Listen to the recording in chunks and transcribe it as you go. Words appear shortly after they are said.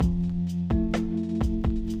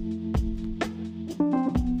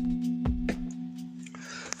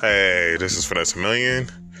Hey, this is Finesse Million,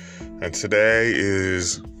 and today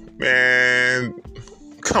is, man,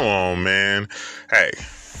 come on, man. Hey,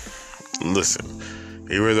 listen,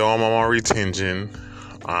 even though I'm on my retention,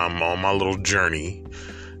 I'm on my little journey.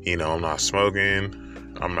 I'm not smoking,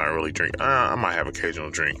 I'm not really drinking. I might have occasional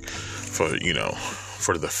drink for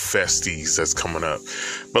the festies that's coming up.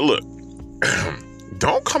 But look,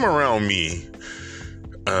 don't come around me.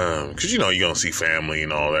 Cause you're gonna see family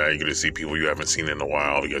and all that. You're gonna see people you haven't seen in a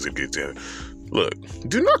while. You guys gonna get to look.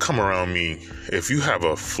 Do not come around me if you have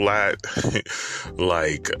a flat,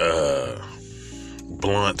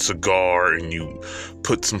 blunt cigar and you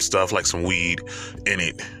put some stuff like some weed in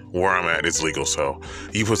it. Where I'm at, it's legal, so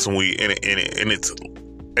you put some weed in it, and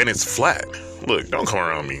it's flat. Look, don't come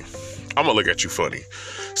around me. I'm gonna look at you funny,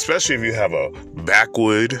 especially if you have a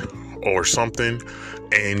backwood or something.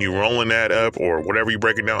 And you're rolling that up or whatever you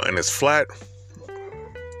break it down and it's flat,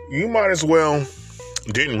 you might as well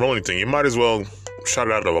didn't roll anything. You might as well shot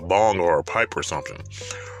it out of a bong or a pipe or something.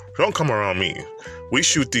 Don't come around me. We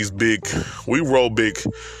roll big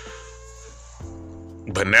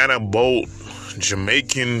banana boat,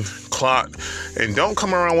 Jamaican clock, and don't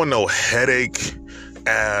come around with no headache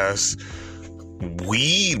ass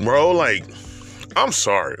weed, bro. Like, I'm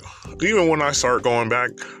sorry. Even when I start going back,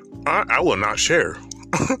 I will not share.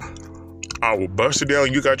 I will bust it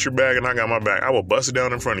down. You got your bag and I got my bag. I will bust it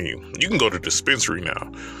down in front of you. You can go to the dispensary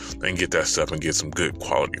now and get that stuff and get some good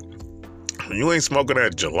quality. You ain't smoking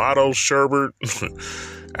that gelato sherbet,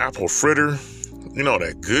 apple fritter,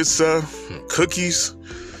 that good stuff, cookies.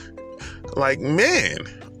 Like, man,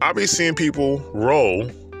 I be seeing people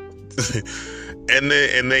roll and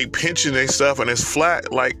they pinching their stuff and it's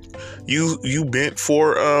flat like you bent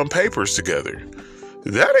four papers together.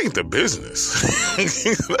 That ain't the business.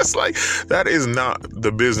 That is not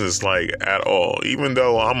the business, at all. Even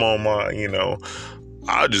though I'm on my,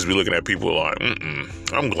 I'll just be looking at people like,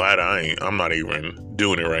 I'm glad I'm not even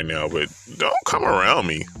doing it right now, but don't come around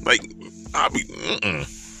me. Like, I'll be,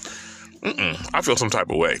 I feel some type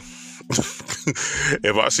of way.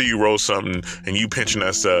 If I see you roll something and you pinching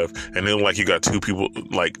that stuff and then you got two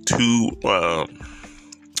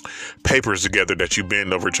papers together that you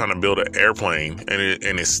bend over trying to build an airplane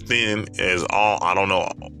and it's thin as I don't know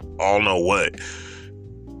what.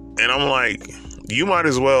 And I'm like, you might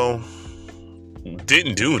as well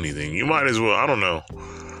didn't do anything. You might as well, I don't know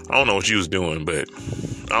what you was doing, but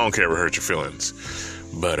I don't care if it hurt your feelings.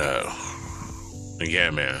 But yeah,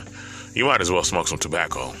 man, you might as well smoke some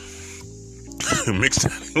tobacco. Mix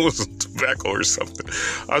that with some tobacco or something.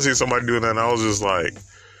 I see somebody doing that and I was just like,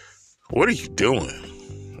 what are you doing?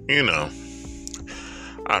 I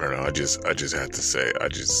don't know. I just had to say, I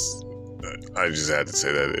just had to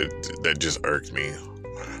say that just irked me.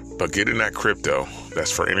 But getting that crypto,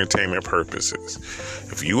 that's for entertainment purposes.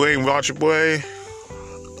 If you ain't watching, boy,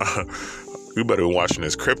 you better be watching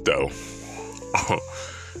this crypto.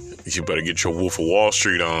 You better get your Wolf of Wall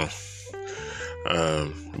Street on.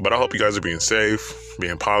 But I hope you guys are being safe,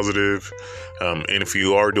 being positive. And if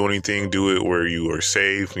you are doing anything, do it where you are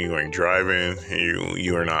safe and you ain't driving.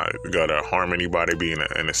 You are not gonna harm anybody. Be in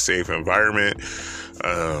a safe environment.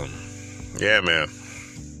 Yeah, man.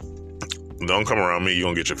 Don't come around me. You're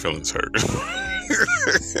gonna get your feelings hurt.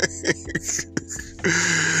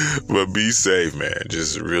 But be safe, man.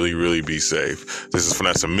 Just really, really be safe. This is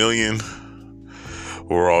Finesse Million.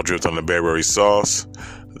 We're all dripped on the Burberry sauce.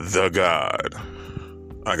 The God.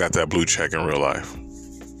 I got that blue check in real life.